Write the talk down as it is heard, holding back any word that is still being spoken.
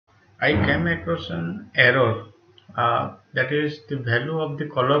I came across an error, that is the value of the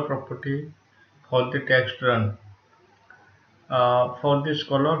color property for the text run, for this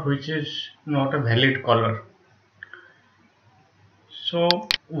color which is not a valid color. So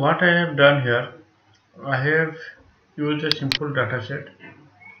what I have done here, I have used a simple dataset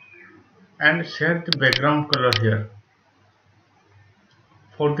and set the background color here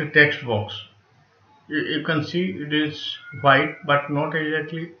for the text box. You can see it is white, but not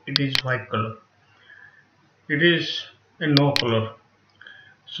exactly it is white color. It is a no color.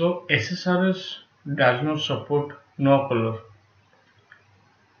 So SSRS does not support no color.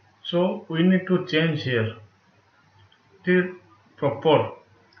 So we need to change here the proper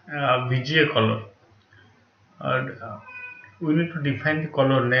VGA color. And we need to define the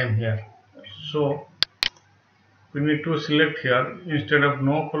color name here. So we need to select here, instead of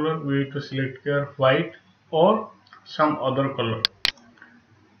no color we need to select here white or some other color.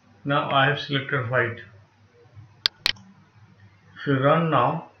 Now I have selected white. If you run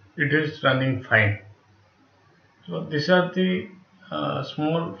now, it is running fine. So these are the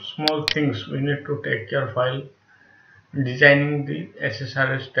small things we need to take care while designing the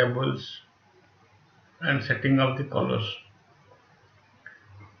SSRS tables and setting up the colors.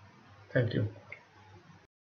 Thank you.